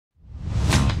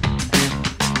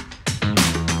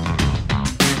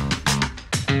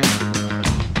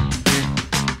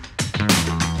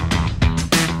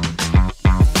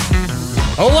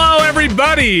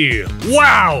everybody!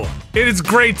 Wow, it is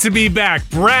great to be back.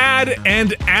 Brad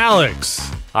and Alex.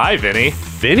 Hi, Vinny.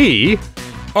 Vinny?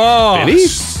 Oh, Vinny?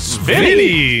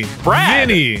 Vinny. Brad.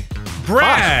 Vinny.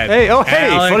 Brad. Hey, hey,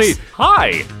 Alex.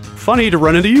 Hi. funny to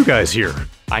run into you guys here.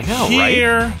 I know, right?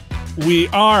 Here we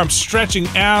are. I'm stretching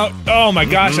out. Oh my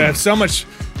gosh, I have so much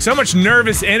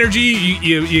nervous energy.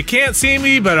 You can't see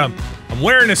me, but I'm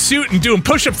wearing a suit and doing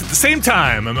push-ups at the same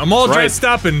time. I'm all dressed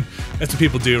up, and that's what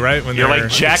people do, right? When You're they're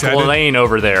like Jack excited. LaLanne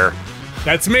over there.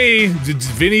 That's me,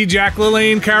 Vinny Jack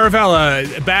LaLanne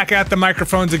Caravella, back at the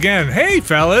microphones again. Hey,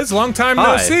 fellas, long time no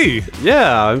Hi. see.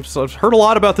 Yeah, I've heard a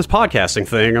lot about this podcasting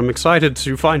thing. I'm excited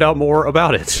to find out more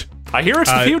about it. I hear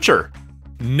it's the future.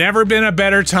 Never been a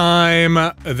better time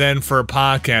than for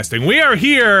podcasting. We are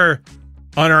here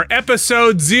on our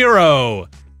episode 0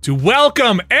 to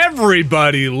welcome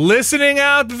everybody listening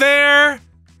out there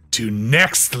to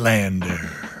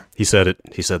Nextlander. He said it.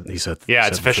 He said. Yeah,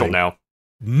 it's official now.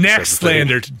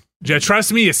 Nextlander.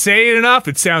 Trust me, you say it enough,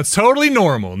 it sounds totally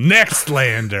normal.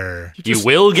 Nextlander. You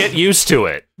will get used to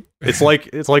it. It's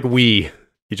like we.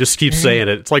 You just keep saying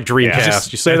it. It's like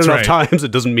Dreamcast. You say it that's enough right. times,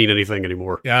 it doesn't mean anything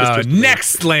anymore. It's just-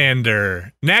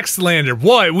 Nextlander.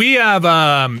 Boy, we have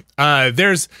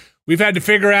we've had to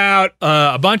figure out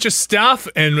a bunch of stuff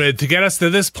and to get us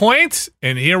to this point,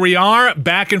 and here we are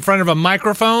back in front of a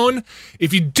microphone.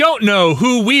 If you don't know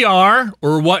who we are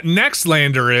or what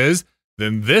Nextlander is,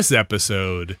 then this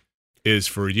episode is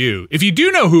for you. If you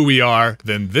do know who we are,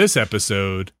 then this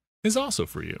episode is also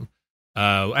for you.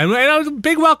 And a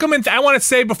big welcome, and I want to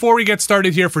say before we get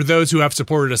started here, for those who have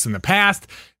supported us in the past,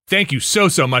 thank you so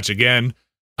much again.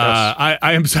 Yes.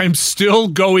 I'm still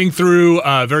going through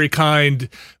very kind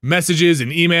messages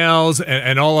and emails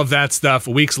and all of that stuff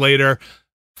weeks later.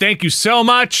 Thank you so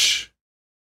much.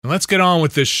 And let's get on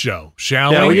with this show,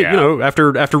 shall Yeah, we? you know,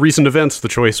 after recent events, the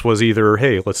choice was either,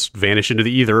 hey, let's vanish into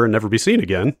the ether and never be seen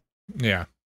again, Yeah.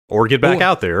 or get back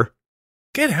out there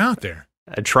Get out there.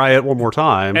 and try it one more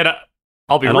time. And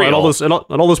I'll be and real. all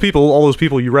those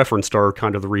people you referenced are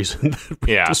kind of the reason that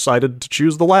we decided to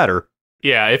choose the latter.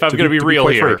 Yeah, if I'm To going to be be real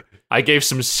quite here, frank. I gave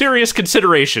some serious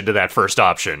consideration to that first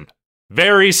option.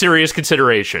 Very serious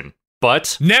consideration.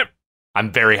 But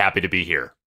I'm very happy to be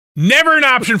here. Never an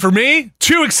option for me.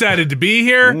 Too excited to be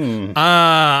here.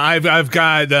 I've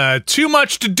got too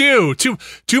much to do.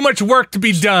 Too much work to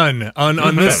be done on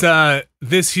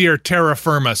this here terra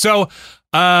firma. So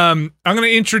I'm going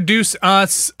to introduce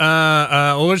us.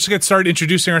 We'll just get started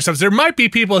introducing ourselves. There might be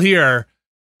people here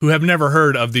who have never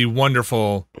heard of the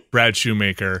wonderful Brad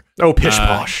Shoemaker. Oh, pish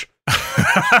posh.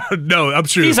 No, I'm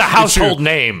sure He's a household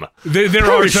name. There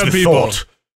are Perish some the people. thought.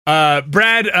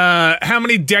 Brad, how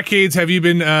many decades have you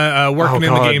been working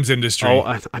in the games industry?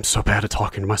 Oh, I'm so bad at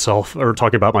talking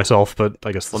about myself, but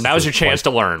I guess Well, now's your chance to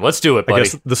learn. Let's do it, buddy. I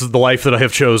guess this is the life that I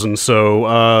have chosen.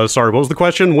 So, sorry, what was the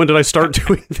question? When did I start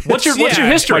doing this? What's your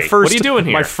history? What are you doing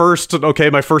here? My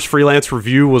first freelance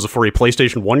review was for a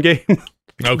PlayStation 1 game.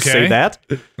 Okay. Say that.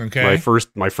 Okay. My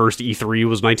first E3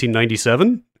 was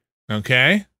 1997.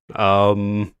 Okay.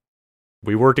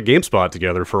 We worked at GameSpot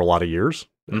together for a lot of years.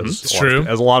 It's true.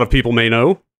 As a lot of people may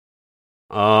know.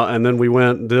 And then we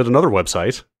went and did another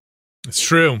website. It's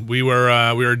true. We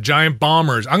were giant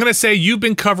bombers. I'm gonna say you've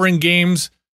been covering games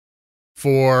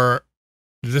for,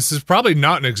 this is probably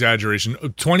not an exaggeration,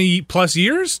 20 plus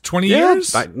years? 20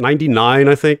 years? 99,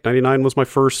 I think. 99 was my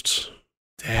first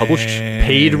published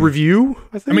paid review,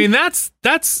 I think. I mean, that's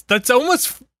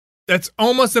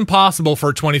almost impossible for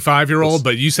a 25-year-old,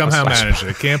 but you somehow managed it.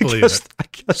 I can't believe it. I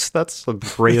guess that's the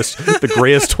grayest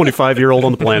 25-year-old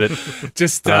on the planet.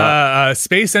 Just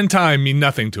space and time mean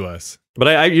nothing to us. But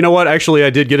I you know what? Actually, I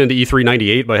did get into E3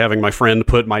 98 by having my friend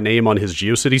put my name on his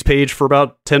GeoCities page for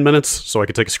about 10 minutes so I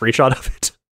could take a screenshot of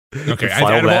it. Okay, and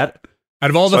file that. Out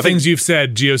of all So the I think- things you've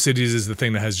said, GeoCities is the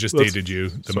thing that has just dated you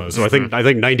the most. So I think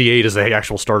 98 is the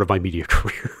actual start of my media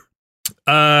career.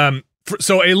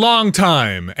 So a long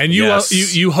time, and you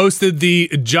Yes. you hosted the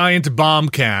Giant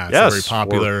Bombcast, a very Yes,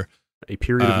 popular A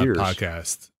period of years.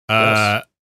 podcast. Yes.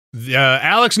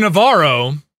 Alex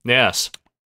Navarro, Yes.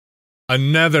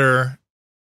 another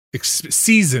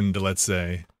seasoned, let's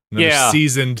say,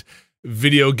 seasoned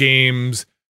video games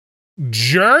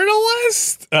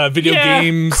journalist, video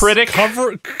games critic,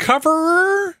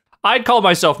 coverer. I'd call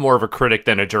myself more of a critic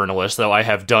than a journalist, though I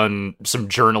have done some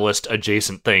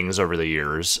journalist-adjacent things over the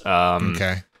years.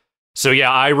 Okay. So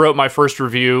yeah, I wrote my first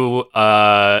review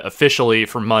officially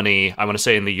for money, I want to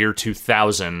say in the year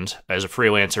 2000, as a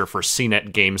freelancer for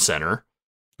CNET Game Center.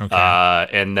 Okay.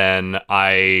 And then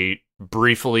I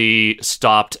briefly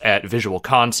stopped at Visual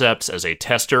Concepts as a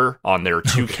tester on their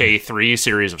 2K3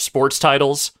 series of sports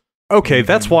titles. Okay,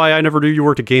 that's why I never knew you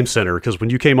worked at Game Center, because when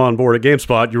you came on board at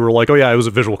GameSpot, you were like, oh yeah, I was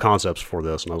at Visual Concepts before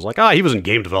this. And I was like, he was in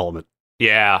game development.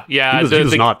 Yeah.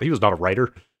 He was not a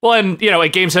writer. Well, and,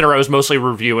 at Game Center, I was mostly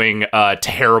reviewing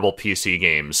terrible PC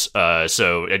games.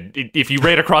 So if you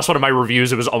ran across one of my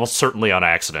reviews, it was almost certainly on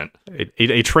accident.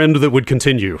 A trend that would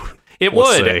continue. It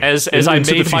would, as I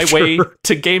made my way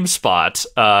to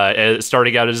GameSpot,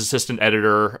 starting out as assistant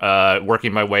editor,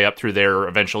 working my way up through there,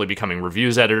 eventually becoming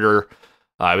reviews editor.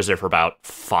 I was there for about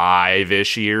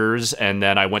 5-ish years, and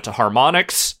then I went to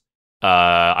Harmonix.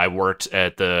 I worked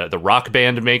at the Rock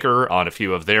Band maker on a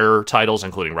few of their titles,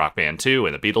 including Rock Band 2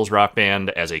 and the Beatles Rock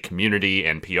Band, as a community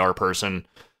and PR person.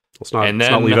 Let's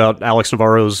not leave out Alex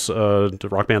Navarro's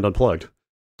Rock Band Unplugged.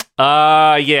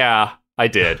 Yeah, I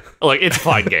did. It's a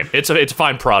fine game. It's a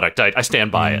fine product. I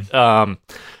stand by it.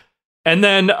 And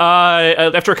then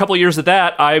after a couple of years of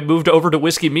that, I moved over to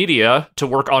Whiskey Media to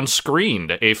work on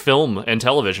Screened, a film and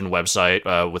television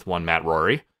website with one Matt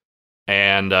Rory.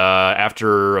 And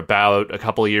after about a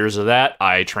couple of years of that,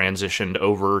 I transitioned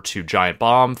over to Giant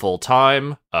Bomb full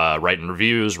time, writing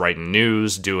reviews, writing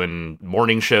news, doing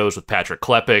morning shows with Patrick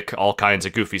Klepek, all kinds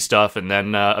of goofy stuff. And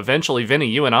then eventually, Vinny,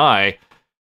 you and I,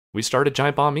 we started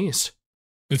Giant Bomb East.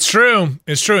 It's true.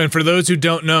 It's true. And for those who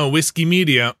don't know, Whiskey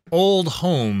Media, old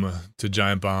home to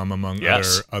Giant Bomb, among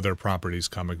other properties,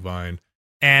 Comic Vine,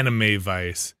 Anime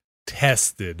Vice,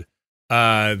 Tested,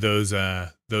 those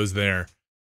there.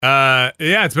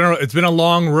 It's been a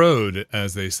long road,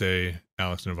 as they say,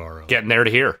 Alex Navarro. Getting there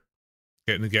to here.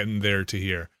 Getting there to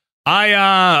here.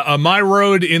 My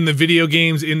road in the video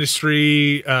games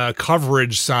industry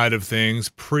coverage side of things,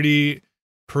 pretty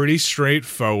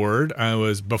straightforward.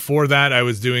 Before that, I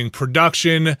was doing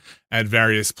production at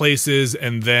various places,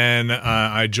 and then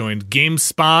I joined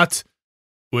GameSpot,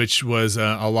 which was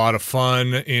a lot of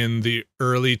fun in the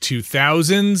early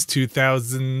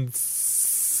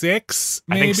 2006,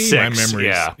 maybe? I think 6, my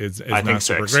memory is not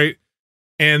super great.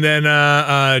 And then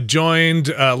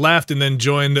left, and then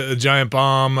joined Giant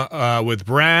Bomb with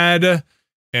Brad,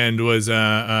 and was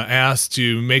asked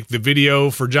to make the video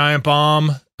for Giant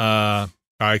Bomb.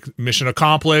 Mission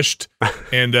accomplished.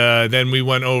 And then we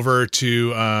went over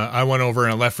to I went over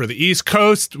and I left for the East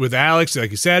Coast with Alex. Like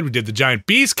you said, we did the Giant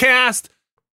Beast cast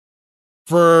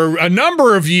for a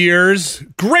number of years.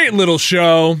 Great little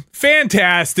show.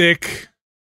 Fantastic.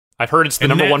 I've heard it's the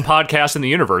number one podcast in the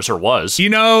universe, or was.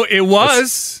 It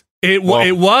was. It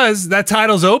was. That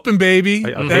title's open, baby.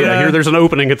 I hear there's an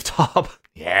opening at the top.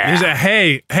 Yeah. There's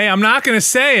hey, I'm not going to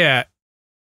say it.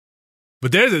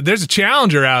 But there's a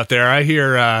challenger out there. I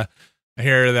hear that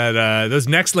those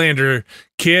Nextlander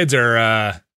kids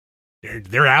are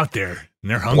they're out there and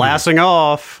they're hungry. Blasting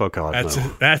off. Oh god.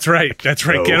 That's right. That's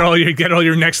right. No. Get all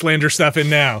your Nextlander stuff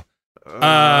in now. We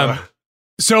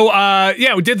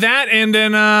did that and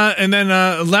then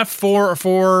left for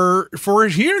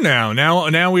here now.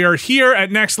 Now we are here at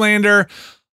Nextlander.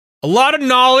 A lot of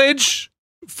knowledge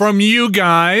from you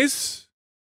guys.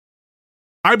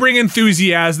 I bring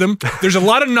enthusiasm. There's a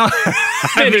lot of knowledge.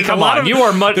 Come on, you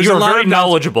are very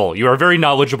knowledgeable. You are a very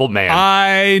knowledgeable man.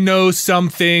 I know some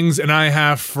things, and I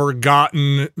have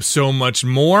forgotten so much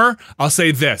more. I'll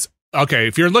say this. Okay,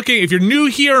 if you're new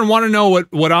here and want to know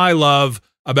what I love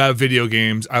about video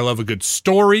games, I love a good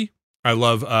story. I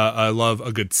love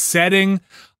a good setting.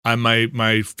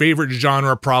 My favorite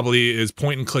genre probably is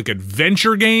point and click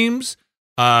adventure games.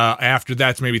 After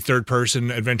that's maybe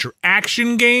third-person adventure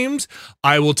action games.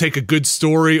 I will take a good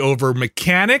story over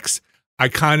mechanics. I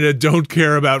kind of don't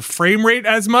care about frame rate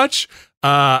as much.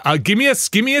 Give me a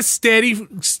steady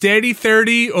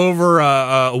 30 over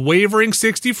a wavering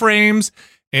 60 frames,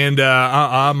 and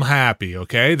I'm happy.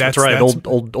 Okay, that's right.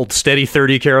 Old steady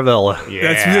 30 Caravella. Yeah,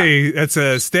 that's me. That's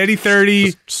a steady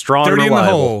 30. Strong 30 and in the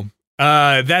reliable. hole.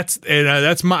 That's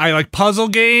I like puzzle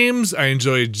games. I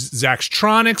enjoy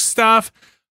Zachtronics stuff.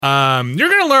 You're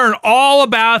gonna learn all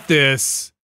about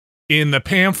this in the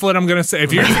pamphlet. I'm gonna say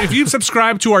if you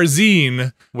subscribe to our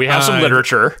zine, we have some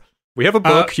literature. We have a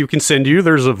book you can send you.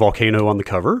 There's a volcano on the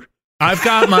cover. I've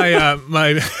got my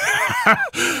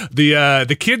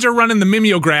the kids are running the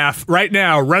mimeograph right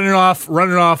now, running off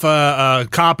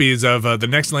copies of the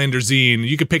Nextlander zine.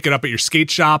 You can pick it up at your skate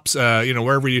shops,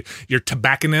 wherever your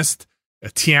tobacconist,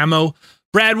 Tiamo.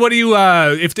 Brad, what do you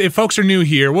if folks are new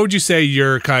here, what would you say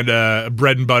your kind of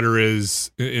bread and butter is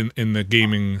in the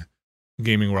gaming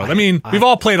world? I mean, we've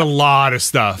all played a lot of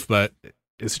stuff, but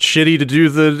is it shitty to do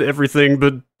the everything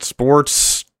but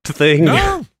sports thing?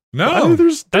 No.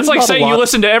 That's like saying you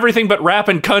listen to everything but rap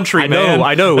and country, man.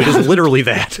 I know. It is literally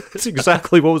that. It's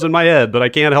exactly what was in my head, but I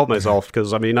can't help myself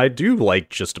because, I mean, I do like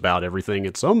just about everything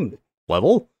at some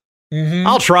level.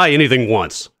 I'll try anything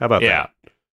once. How about Yeah.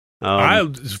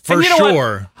 that? For And you know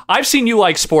sure. I've seen you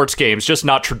like sports games, just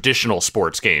not traditional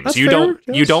sports games. That's You fair, don't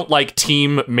yes. you don't like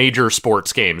team major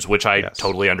sports games, which I Yes.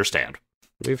 totally understand.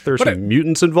 If there's But some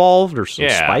mutants involved or some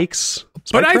Yeah. spikes.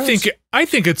 But spike I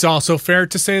think it's also fair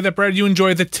to say that, Brad, you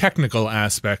enjoy the technical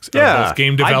aspects of Yeah, both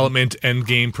game development and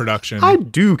game production. I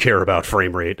do care about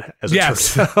frame rate, as it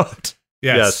Yes. turns out.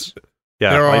 yes.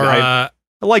 Yeah. There are I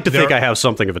like to think there- I have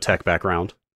something of a tech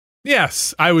background.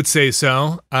 yes, I would say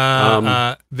so.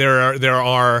 There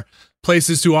are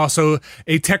places to also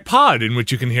a tech pod in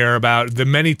which you can hear about the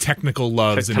many technical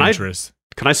loves Can and I- interests.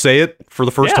 Can I say it for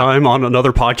the first Yeah. time on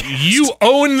another podcast? You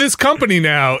own this company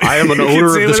now. I am an You can owner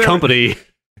say of this whatever- company.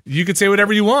 You could say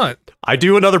whatever you want. I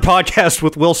do another podcast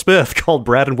with Will Smith called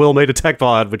Brad and Will Made a Tech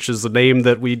Pod, which is the name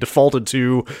that we defaulted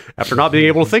to after not being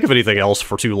able to think of anything else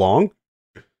for too long.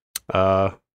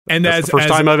 And That's the first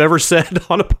time I've ever said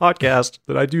on a podcast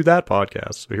that I do that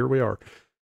podcast. So here we are.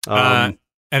 and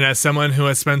as someone who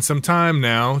has spent some time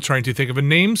now trying to think of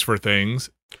names for things,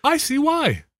 I see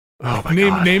why. oh my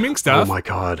god. Naming stuff. Oh my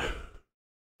god.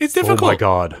 It's difficult. Oh my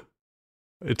god.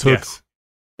 It took Yes.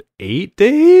 8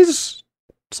 days?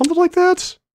 Something like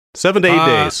that? 7 to 8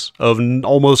 days of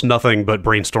almost nothing but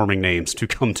brainstorming names to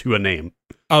come to a name.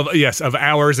 Of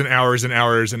hours and hours and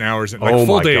hours and hours and like oh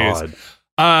full my days. god.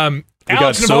 We got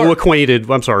Alex so Navarro- acquainted.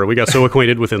 I'm sorry. We got so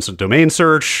acquainted with instant domain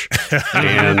search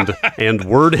and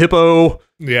Word Hippo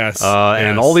Yes.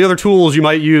 and yes. all the other tools you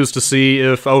might use to see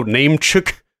if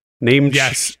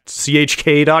Yes.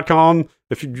 CHK.com.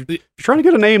 If you're trying to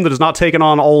get a name that is not taken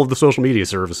on all of the social media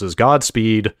services,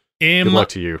 Godspeed. Good luck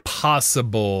to you.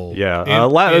 Impossible. Yeah.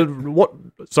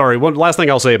 One last thing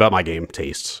I'll say about my game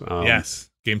tastes. Yes.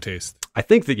 Game taste. I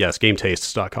think that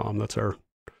GameTastes.com. That's our.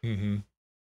 Mm-hmm.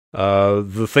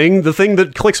 The thing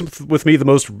that clicks with me the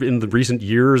most in the recent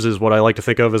years is what I like to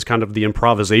think of as kind of the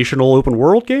improvisational open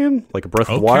world game, like a Breath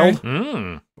of the Wild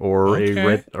or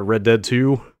Okay. a Red Dead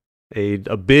 2, a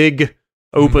big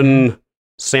open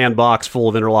sandbox full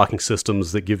of interlocking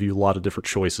systems that give you a lot of different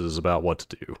choices about what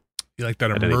to do. You like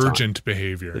that At any time. emergent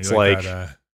behavior. It's You like-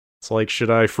 that, It's like, should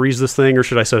I freeze this thing or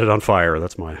should I set it on fire?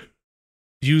 That's my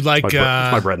that's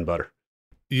my bread and butter.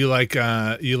 you like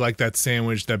that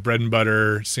sandwich, that bread and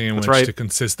butter sandwich right. to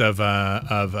consist of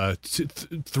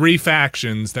three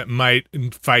factions that might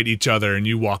fight each other, and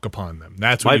you walk upon them.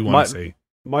 That's what you want to see.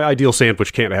 My ideal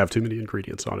sandwich can't have too many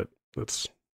ingredients on it. That's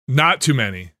Not too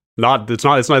many.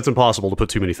 It's impossible to put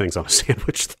too many things on a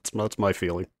sandwich. That's my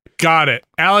feeling. Got it.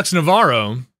 Alex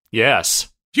Navarro,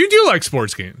 Yes. you do like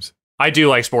sports games. I do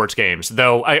like sports games,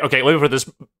 though. Let me put this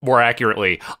more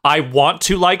accurately. I want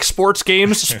to like sports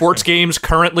games. Sports games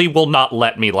currently will not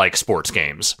let me like sports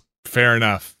games. Fair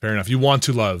enough. You want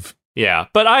to love. Yeah,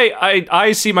 but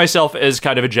I see myself as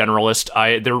kind of a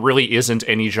generalist. There really isn't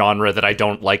any genre that I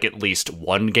don't like at least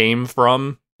one game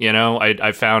from. You know,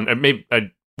 I found maybe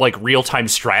like real-time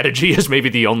strategy is maybe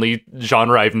the only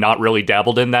genre I've not really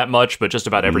dabbled in that much, but just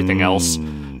about everything else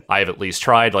I have at least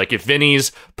tried. Like if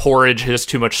Vinny's Porridge has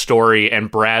too much story and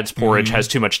Brad's Porridge has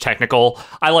too much technical,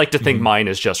 I like to think mine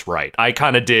is just right. I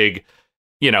kind of dig,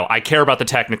 I care about the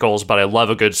technicals, but I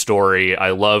love a good story. I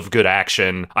love good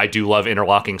action. I do love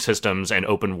interlocking systems and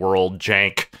open world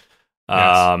jank.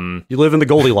 Yes. You live in the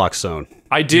Goldilocks zone.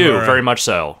 I do, You are- very much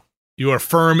so. You are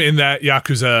firm in that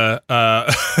Yakuza,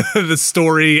 the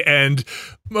story and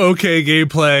okay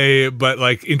gameplay, but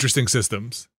like interesting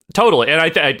systems. Totally, and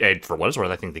I for what it's worth,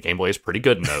 I think the gameplay is pretty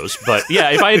good in those. But yeah,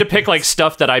 if I had to pick like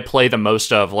stuff that I play the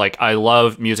most of, like I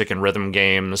love music and rhythm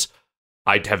games.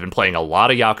 I have been playing a lot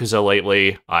of Yakuza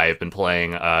lately. I've been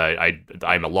playing.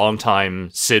 I'm a longtime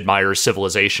Sid Meier's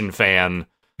Civilization fan.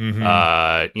 Mm-hmm.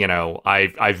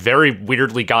 I've very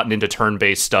weirdly gotten into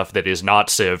turn-based stuff that is not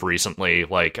Civ recently,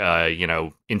 like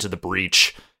Into the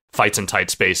Breach, fights in tight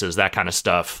spaces, that kind of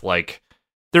stuff. Like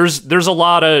there's a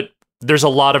lot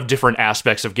of different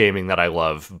aspects of gaming that I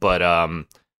love, but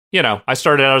I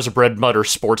started out as a bread and butter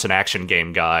sports and action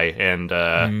game guy,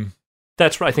 and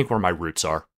that's I think where my roots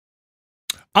are.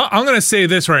 I'm going to say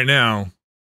this right now.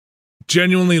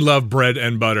 Genuinely love bread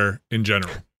and butter in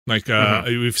general. Like,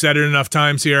 we've said it enough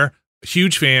times here.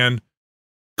 Huge fan.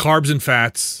 Carbs and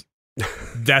fats.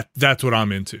 That's what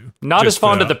I'm into. Not Just, as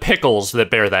fond of the pickles that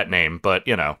bear that name, but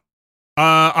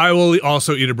I will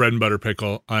also eat a bread and butter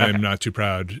pickle. I'm Okay. not too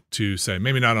proud to say.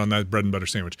 Maybe not on that bread and butter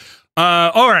sandwich.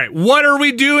 All right. What are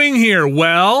we doing here?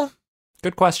 Well,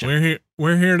 good question.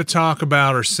 we're here to talk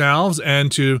about ourselves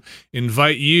and to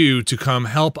invite you to come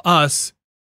help us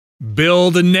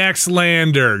build a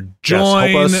Nextlander. Join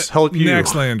help us help you.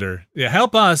 Nextlander. Yeah,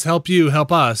 help us, help you,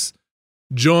 help us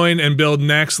join and build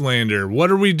Nextlander.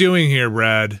 What are we doing here,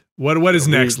 Brad? What is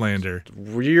Nextlander?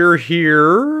 We're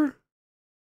here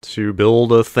to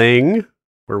build a thing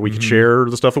where we can share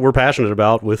the stuff that we're passionate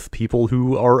about with people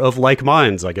who are of like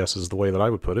minds, I guess is the way that I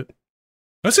would put it.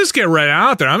 Let's just get right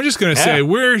out there. I'm just going to say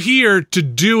we're here to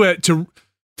do it, to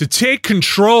take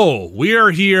control. We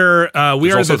are here.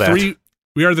 We are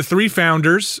the three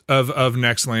founders of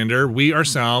Nextlander. We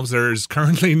ourselves. There's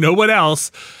currently no one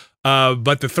else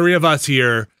but the three of us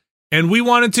here, and we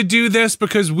wanted to do this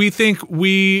because we think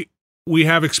we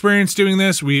have experience doing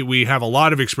this. We have a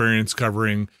lot of experience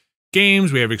covering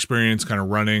games. We have experience kind of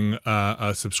running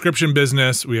a subscription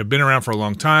business. We have been around for a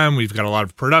long time. We've got a lot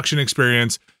of production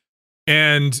experience,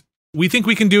 and we think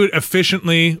we can do it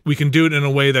efficiently. We can do it in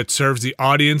a way that serves the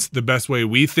audience the best way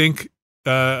we think,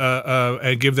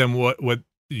 and give them what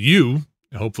you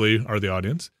hopefully are the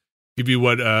audience. Give you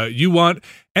what you want,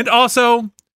 and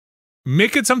also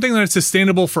make it something that's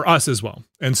sustainable for us as well.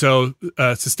 And so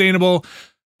sustainable,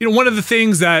 one of the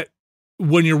things that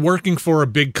when you're working for a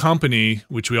big company,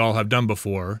 which we all have done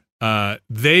before,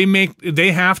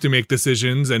 they have to make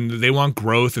decisions, and they want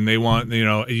growth, and they want,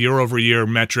 year over year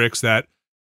metrics that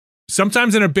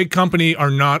sometimes in a big company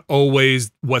are not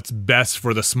always what's best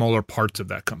for the smaller parts of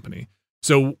that company.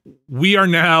 So we are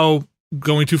now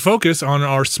going to focus on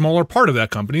our smaller part of that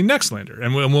company, Nextlander,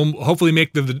 and we'll hopefully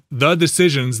make the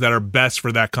decisions that are best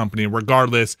for that company.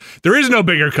 Regardless, there is no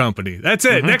bigger company. That's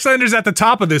it. Nextlander's at the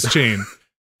top of this chain.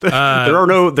 There are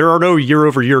no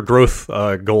year-over-year growth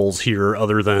goals here,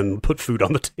 other than put food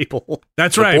on the table.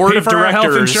 That's right. Board of directors,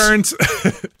 health insurance.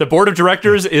 The board of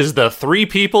directors is the three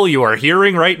people you are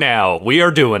hearing right now. We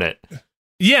are doing it.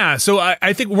 Yeah, so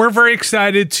I think we're very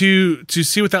excited to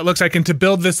see what that looks like and to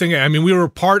build this thing. I mean, we were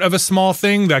part of a small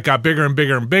thing that got bigger and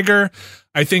bigger and bigger.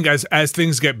 I think as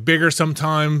things get bigger,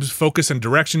 sometimes focus and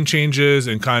direction changes,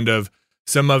 and kind of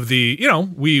some of the,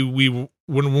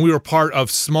 when we were part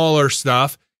of smaller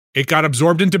stuff, it got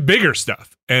absorbed into bigger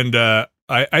stuff. And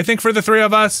I think for the three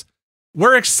of us,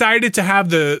 we're excited to have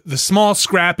the small,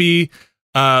 scrappy,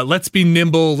 let's be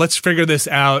nimble, let's figure this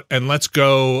out, and let's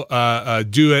go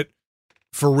do it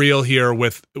for real here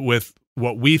with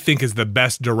what we think is the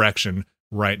best direction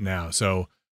right now. So,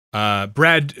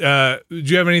 Brad, do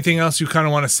you have anything else you kind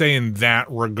of want to say in that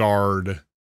regard?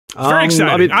 Very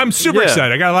excited. I'm super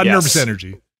excited. I got a lot of nervous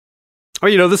energy. I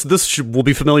mean, this will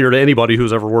be familiar to anybody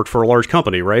who's ever worked for a large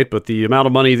company, right? But the amount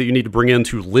of money that you need to bring in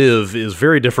to live is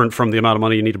very different from the amount of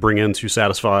money you need to bring in to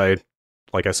satisfy,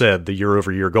 like I said, the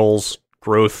year-over-year goals,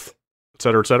 growth, et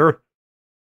cetera, et cetera.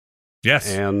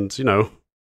 Yes. And,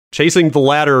 chasing the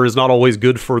latter is not always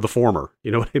good for the former.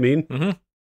 You know what I mean? Mm-hmm.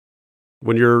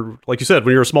 When you're, like you said,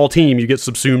 when you're a small team, you get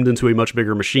subsumed into a much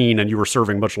bigger machine, and you are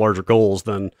serving much larger goals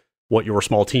than what your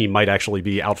small team might actually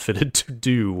be outfitted to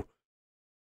do.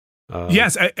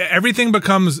 Yes, everything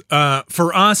becomes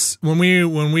for us when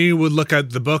we would look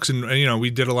at the books, and we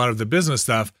did a lot of the business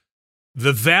stuff.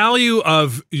 The value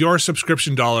of your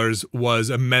subscription dollars was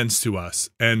immense to us,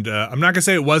 and I'm not gonna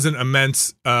say it wasn't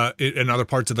immense in other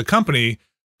parts of the company,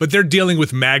 but they're dealing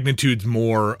with magnitudes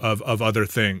more of other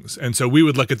things, and so we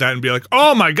would look at that and be like,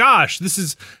 "Oh my gosh, this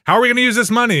is how are we gonna use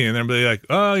this money?" And then be like,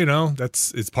 "Oh,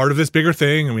 it's part of this bigger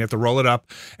thing, and we have to roll it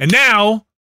up." And now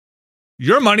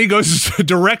your money goes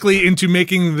directly into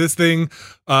making this thing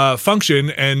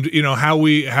function, and how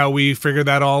we figure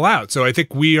that all out. So I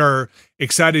think we are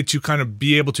excited to kind of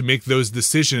be able to make those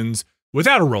decisions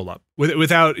without a roll up,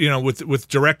 without with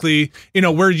directly.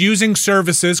 We're using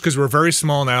services because we're very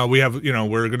small now. We have we're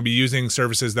going to be using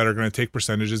services that are going to take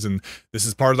percentages, and this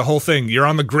is part of the whole thing. You're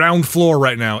on the ground floor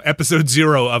right now, episode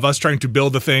 0 of us trying to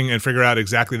build the thing and figure out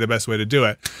exactly the best way to do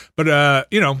it. But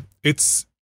it's.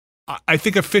 I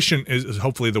think efficient is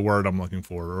hopefully the word I'm looking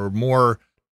for, or more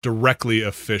directly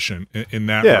efficient in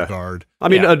that regard. I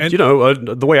mean,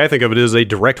 the way I think of it is a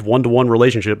direct one-to-one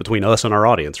relationship between us and our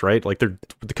audience, right? Like the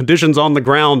conditions on the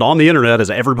ground, on the internet, as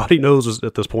everybody knows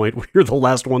at this point, we're the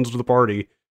last ones to the party,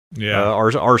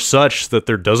 are such that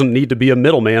there doesn't need to be a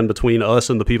middleman between us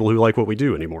and the people who like what we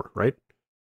do anymore, right?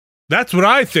 That's what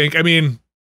I think. I mean,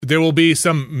 there will be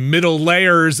some middle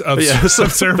layers of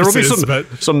services. There will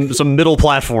be some middle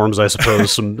platforms, I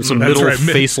suppose. Some middle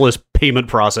faceless payment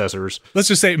processors. Let's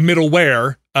just say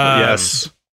middleware.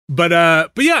 Yes. But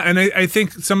yeah, and I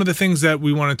think some of the things that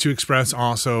we wanted to express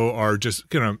also are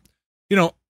just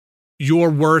your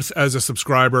worth as a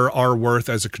subscriber, our worth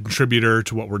as a contributor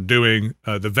to what we're doing.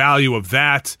 The value of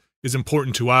that is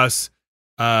important to us.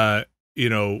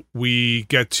 We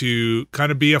get to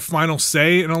kind of be a final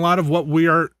say in a lot of what we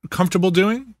are comfortable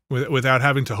doing without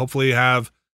having to hopefully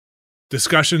have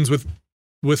discussions with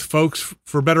folks,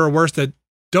 for better or worse, that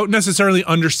don't necessarily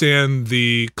understand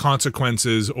the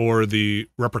consequences or the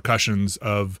repercussions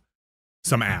of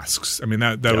some asks. I mean,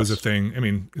 that was a thing. I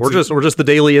mean, we're just the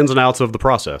daily ins and outs of the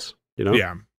process, you know?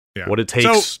 Yeah. What it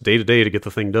takes day to day to get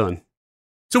the thing done.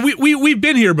 So we've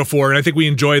been here before, and I think we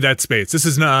enjoy that space. This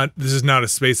is not a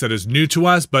space that is new to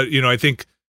us, but I think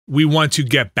we want to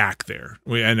get back there,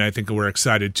 and I think we're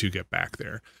excited to get back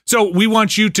there. So we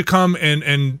want you to come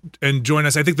and join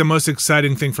us. I think the most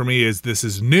exciting thing for me is this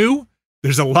is new.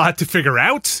 There's a lot to figure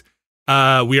out.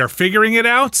 We are figuring it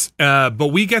out,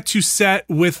 but we get to set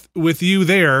with you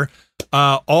there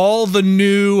all the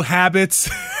new habits,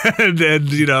 and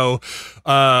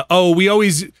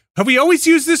have we always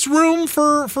used this room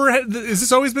for has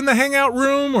this always been the hangout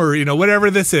room, or whatever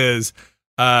this is.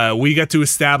 We get to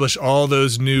establish all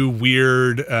those new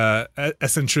weird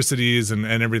eccentricities and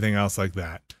everything else like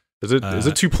that. Is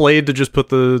it too played to just put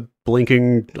the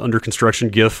blinking under construction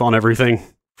GIF on everything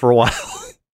for a while?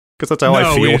 Because that's how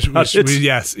I feel about it.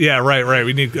 Yes, yeah, right.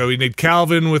 We need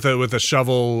Calvin with a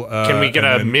shovel. Can we get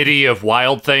a MIDI of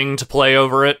Wild Thing to play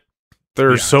over it? There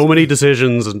are so many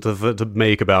decisions to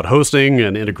make about hosting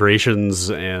and integrations,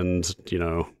 and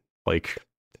like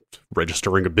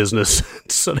registering a business,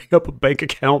 setting up a bank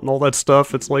account, and all that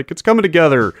stuff. It's like it's coming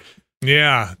together.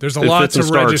 Yeah, there's a lot to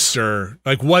register.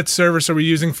 Like, what service are we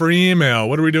using for email?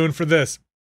 What are we doing for this?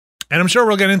 And I'm sure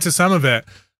we'll get into some of it.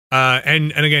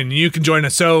 And again, you can join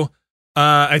us. So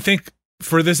I think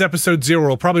for this episode 0,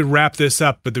 we'll probably wrap this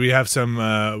up, but we have some,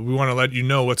 we want to let you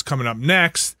know what's coming up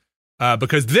next,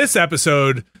 because this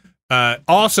episode,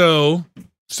 also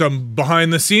some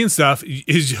behind the scenes stuff,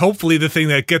 is hopefully the thing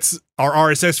that gets our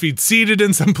RSS feed seeded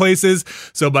in some places.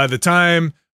 So by the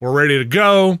time we're ready to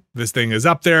go, this thing is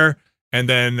up there. And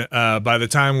then by the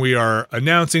time we are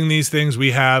announcing these things,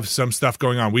 we have some stuff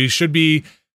going on. We should be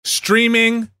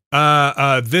streaming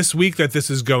this week that this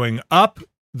is going up.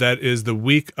 That is the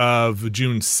week of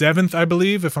June 7th, I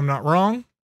believe, if I'm not wrong.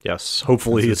 Yes,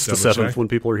 hopefully it's the 7th when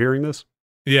people are hearing this.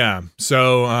 Yeah,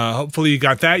 so hopefully you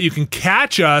got that. You can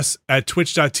catch us at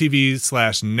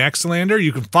twitch.tv/Nextlander.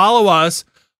 You can follow us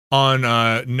on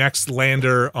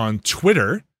Nextlander on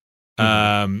Twitter.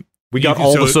 We got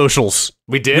all the socials.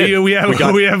 We did. We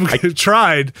have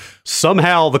tried.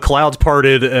 Somehow the clouds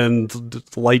parted and the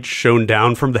light shone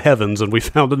down from the heavens, and we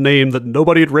found a name that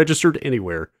nobody had registered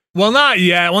anywhere. Well, not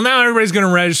yet. Well, now everybody's going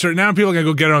to register. Now people are going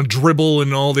to go get it on Dribble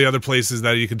and all the other places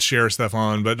that you can share stuff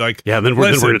on. But then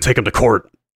we're going to take them to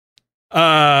court.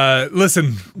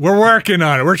 Listen, we're working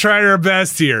on it. We're trying our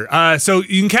best here. So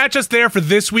you can catch us there for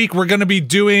this week. We're going to be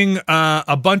doing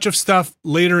a bunch of stuff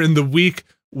later in the week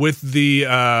with the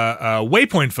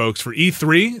Waypoint folks for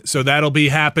E3. So that'll be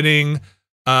happening,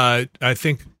 I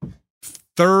think,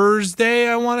 Thursday,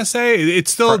 I want to say.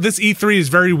 It's still, this E3 is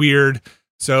very weird.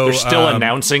 So they're still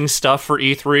announcing stuff for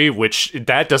E3, which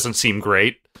that doesn't seem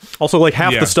great. Also, like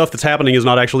half the stuff that's happening is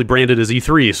not actually branded as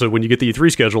E3. So when you get the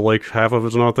E3 schedule, like half of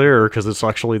it's not there because it's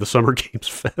actually the Summer Games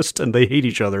Fest and they hate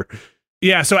each other.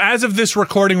 Yeah, so as of this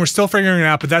recording, we're still figuring it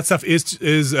out, but that stuff is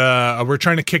we're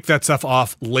trying to kick that stuff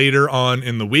off later on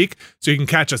in the week, so you can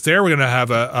catch us there. We're gonna have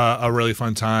a really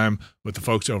fun time with the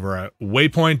folks over at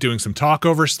Waypoint doing some talk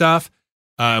over stuff.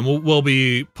 And we'll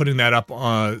be putting that up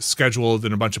scheduled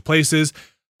in a bunch of places.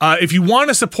 If you want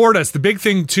to support us, the big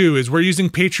thing too is we're using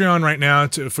Patreon right now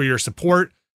for your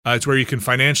support. It's where you can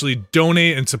financially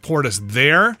donate and support us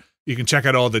there. You can check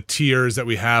out all the tiers that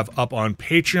we have up on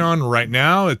Patreon right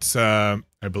now. It's, I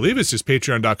believe it's just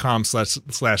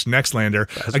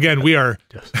patreon.com/Nextlander. Again, we are...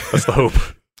 That's the hope.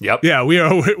 Yep. Yeah, we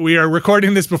are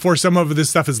recording this before some of this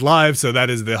stuff is live, so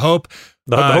that is the hope.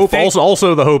 The hope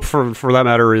also the hope for that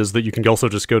matter is that you can also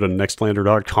just go to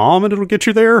nextlander.com and it'll get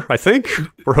you there, I think.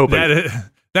 We're hoping.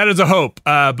 That is a hope.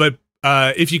 But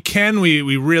if you can,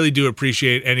 we really do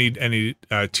appreciate any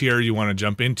tier you want to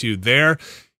jump into there.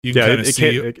 You can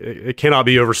it cannot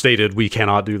be overstated. We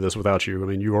cannot do this without you. I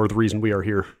mean, you are the reason we are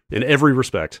here in every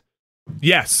respect.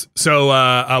 Yes.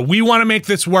 So we want to make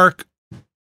this work.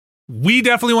 We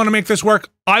definitely want to make this work.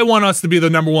 I want us to be the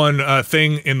number one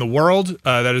thing in the world.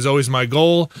 That is always my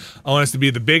goal. I want us to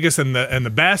be the biggest and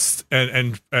the best,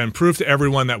 and prove to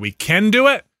everyone that we can do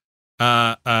it.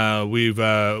 We've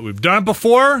done it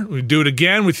before. We do it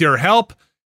again with your help.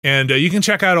 And you can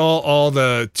check out all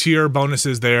the tier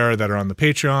bonuses there that are on the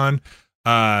Patreon.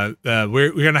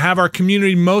 We're going to have our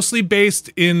community mostly based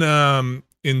in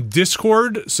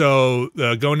Discord. So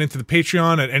going into the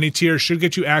Patreon at any tier should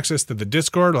get you access to the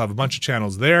Discord. We'll have a bunch of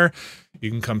channels there. You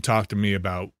can come talk to me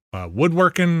about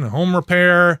woodworking, home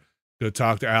repair. Go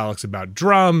talk to Alex about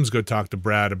drums. Go talk to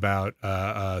Brad about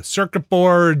circuit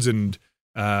boards and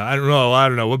I don't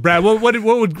know. Well, Brad, what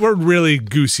would really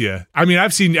goose you? I mean,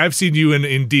 I've seen you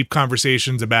in deep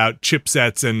conversations about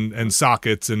chipsets and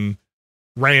sockets and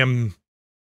RAM.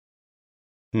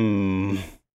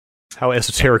 How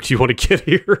esoteric do you want to get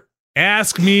here?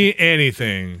 Ask me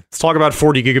anything. Let's talk about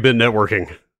 40 gigabit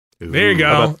networking. There you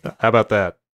go. How about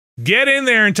that? Get in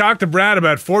there and talk to Brad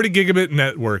about 40 gigabit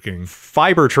networking.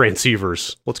 Fiber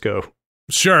transceivers. Let's go.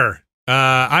 Sure.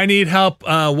 I need help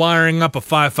wiring up a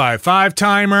 555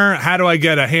 timer. How do I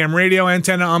get a ham radio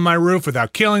antenna on my roof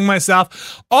without killing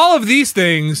myself? All of these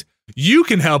things you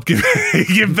can help give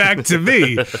back to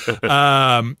me.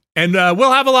 And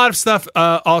we'll have a lot of stuff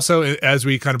also as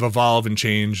we kind of evolve and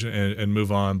change and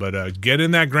move on. But get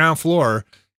in that ground floor.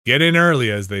 Get in early,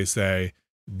 as they say.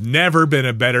 Never been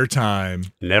a better time.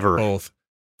 Never. Both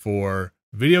for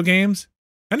video games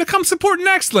and to come support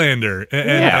Nextlander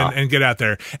and get out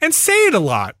there and say it a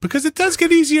lot, because it does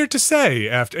get easier to say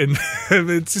after. And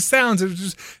it just sounds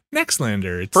just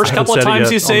Nextlander. First couple of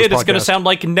times you say it's going to sound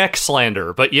like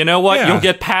Nextlander, but you know what? Yeah. You'll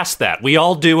get past that. We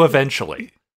all do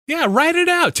eventually. Yeah, write it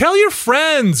out. Tell your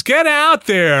friends. Get out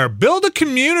there. Build a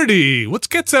community. We'll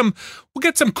get some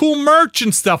cool merch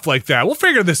and stuff like that. We'll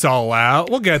figure this all out.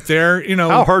 We'll get there. You know,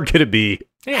 how hard could it be?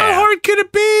 Yeah. How hard could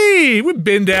it be? We've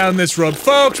been down this road,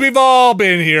 folks. We've all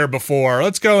been here before.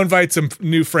 Let's go invite some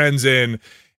new friends in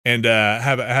and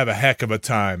have a heck of a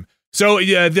time. So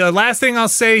yeah, the last thing I'll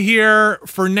say here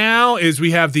for now is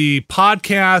we have the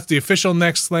podcast, the official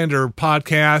Nextlander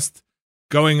podcast,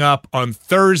 going up on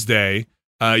Thursday.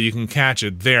 You can catch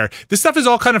it there. This stuff is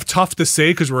all kind of tough to say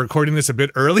because we're recording this a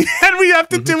bit early and we have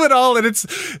to do it all. And it's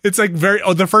like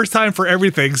the first time for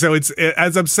everything. So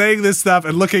as I'm saying this stuff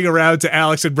and looking around to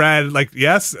Alex and Brad, like,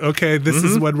 yes, okay, this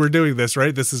is when we're doing this,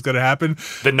 right? This is going to happen.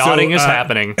 The nodding is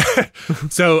happening.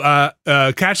 So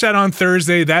catch that on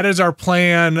Thursday. That is our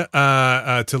plan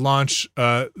to launch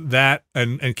that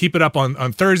and keep it up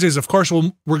on Thursdays. Of course,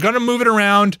 we're going to move it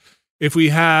around. If we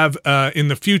have in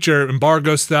the future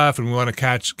embargo stuff and we want to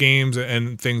catch games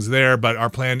and things there, but our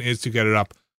plan is to get it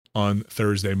up on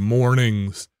Thursday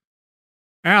mornings.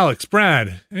 Alex,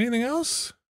 Brad, anything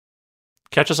else?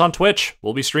 Catch us on Twitch.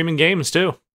 We'll be streaming games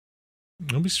too.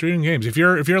 We'll be streaming games. If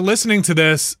you're listening to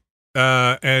this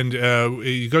and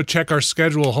you go check our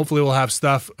schedule, hopefully we'll have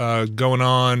stuff going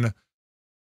on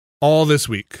all this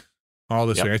week.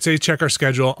 Week. I'd say check our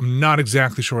schedule. I'm not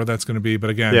exactly sure what that's going to be, but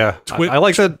again, yeah, I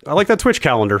like that. I like that Twitch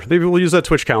calendar. Maybe we'll use that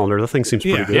Twitch calendar. That thing seems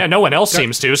pretty good. Yeah, no one else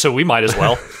seems to, so we might as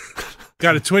well.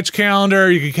 Got a Twitch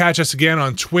calendar. You can catch us again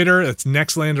on Twitter. That's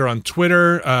Nextlander on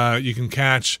Twitter. You can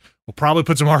catch. We'll probably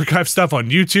put some archive stuff on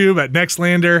YouTube at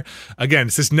Nextlander. Again,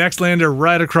 it's just Nextlander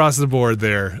right across the board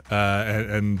there.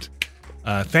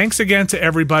 Thanks again to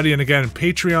everybody. And again,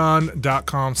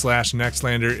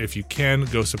 patreon.com/Nextlander. If you can,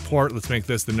 go support. Let's make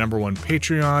this the #1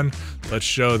 Patreon. Let's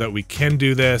show that we can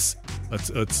do this.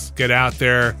 Let's get out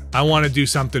there. I want to do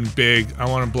something big. I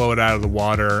want to blow it out of the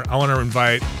water. I want to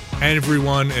invite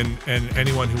everyone and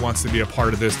anyone who wants to be a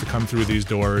part of this to come through these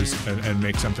doors and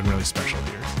make something really special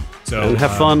here. So and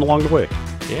have fun along the way.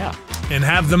 Yeah. And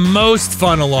have the most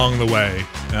fun along the way.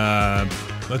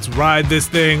 Let's ride this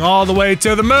thing all the way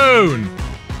to the moon.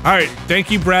 All right. Thank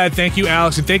you, Brad. Thank you,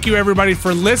 Alex. And thank you, everybody,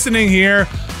 for listening here.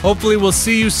 Hopefully, we'll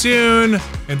see you soon.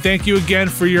 And thank you again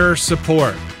for your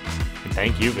support.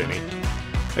 Thank you, Vinny.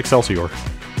 Excelsior.